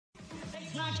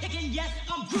Alright,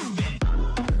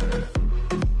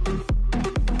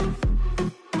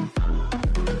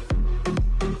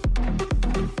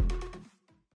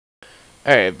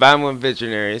 Vinewood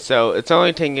Visionary. So it's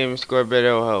only 10 game score, but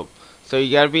it'll help. So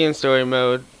you gotta be in story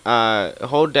mode.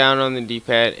 Hold down on the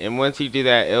D-pad, and once you do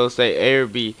that, it'll say A or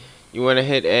B. You want to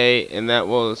hit A, and that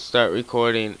will start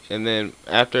recording. And then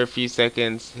after a few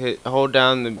seconds, hold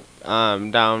down the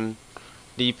down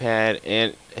D-pad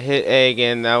and hit A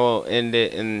again. That will end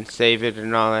it and save it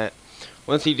and all that.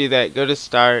 Once you do that, go to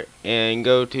Start and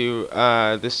go to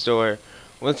the store.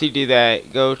 Once you do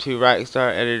that, go to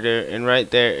Rockstar Editor, and right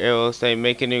there it will say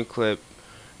make a new clip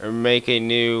or make a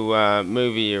new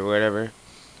movie or whatever.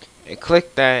 And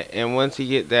click that, and once you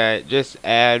get that, just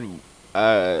add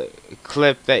a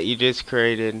clip that you just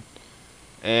created,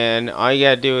 and all you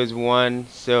gotta do is one.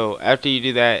 So after you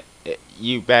do that,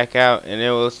 you back out, and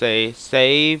it will say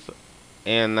save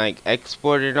and like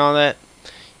export and all that.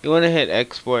 You want to hit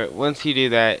export. Once you do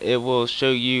that, it will show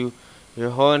you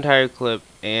your whole entire clip,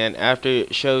 and after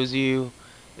it shows you,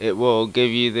 it will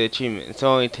give you the achievement. It's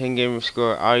only 10 gamer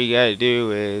score. All you gotta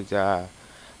do is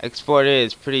export it.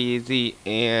 It's pretty easy,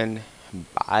 and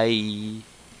bye.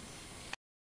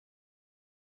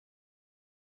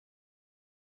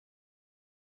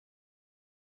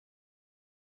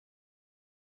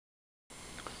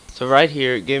 So right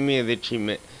here, it gives me the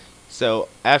achievement. So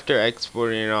after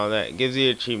exporting and all that, it gives you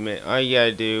achievement. All you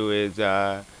gotta do is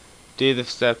do the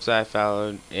steps I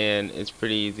followed, and it's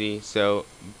pretty easy. So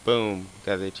boom,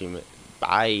 got the achievement.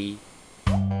 Bye.